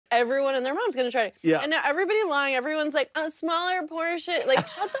everyone and their mom's gonna try it. Yeah. And now everybody lying. Everyone's like, a smaller portion. Like,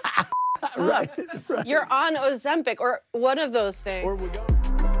 shut the f up. Right. You're on Ozempic or one of those things. Or we go.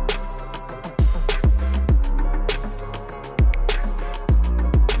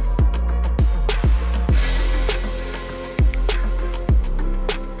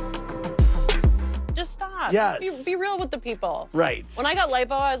 Just stop. Yes. Be real with the people. Right. When I got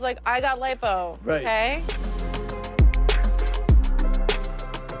lipo, I was like, I got lipo. Right. Okay?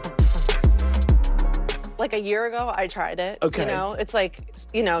 Like a year ago, I tried it. Okay. You know, it's like,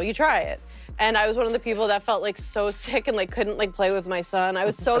 you know, you try it. And I was one of the people that felt like so sick and like couldn't like play with my son. I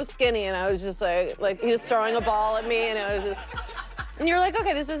was so skinny and I was just like he was throwing a ball at me and I was just, and you're like,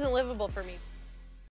 okay, this isn't livable for me.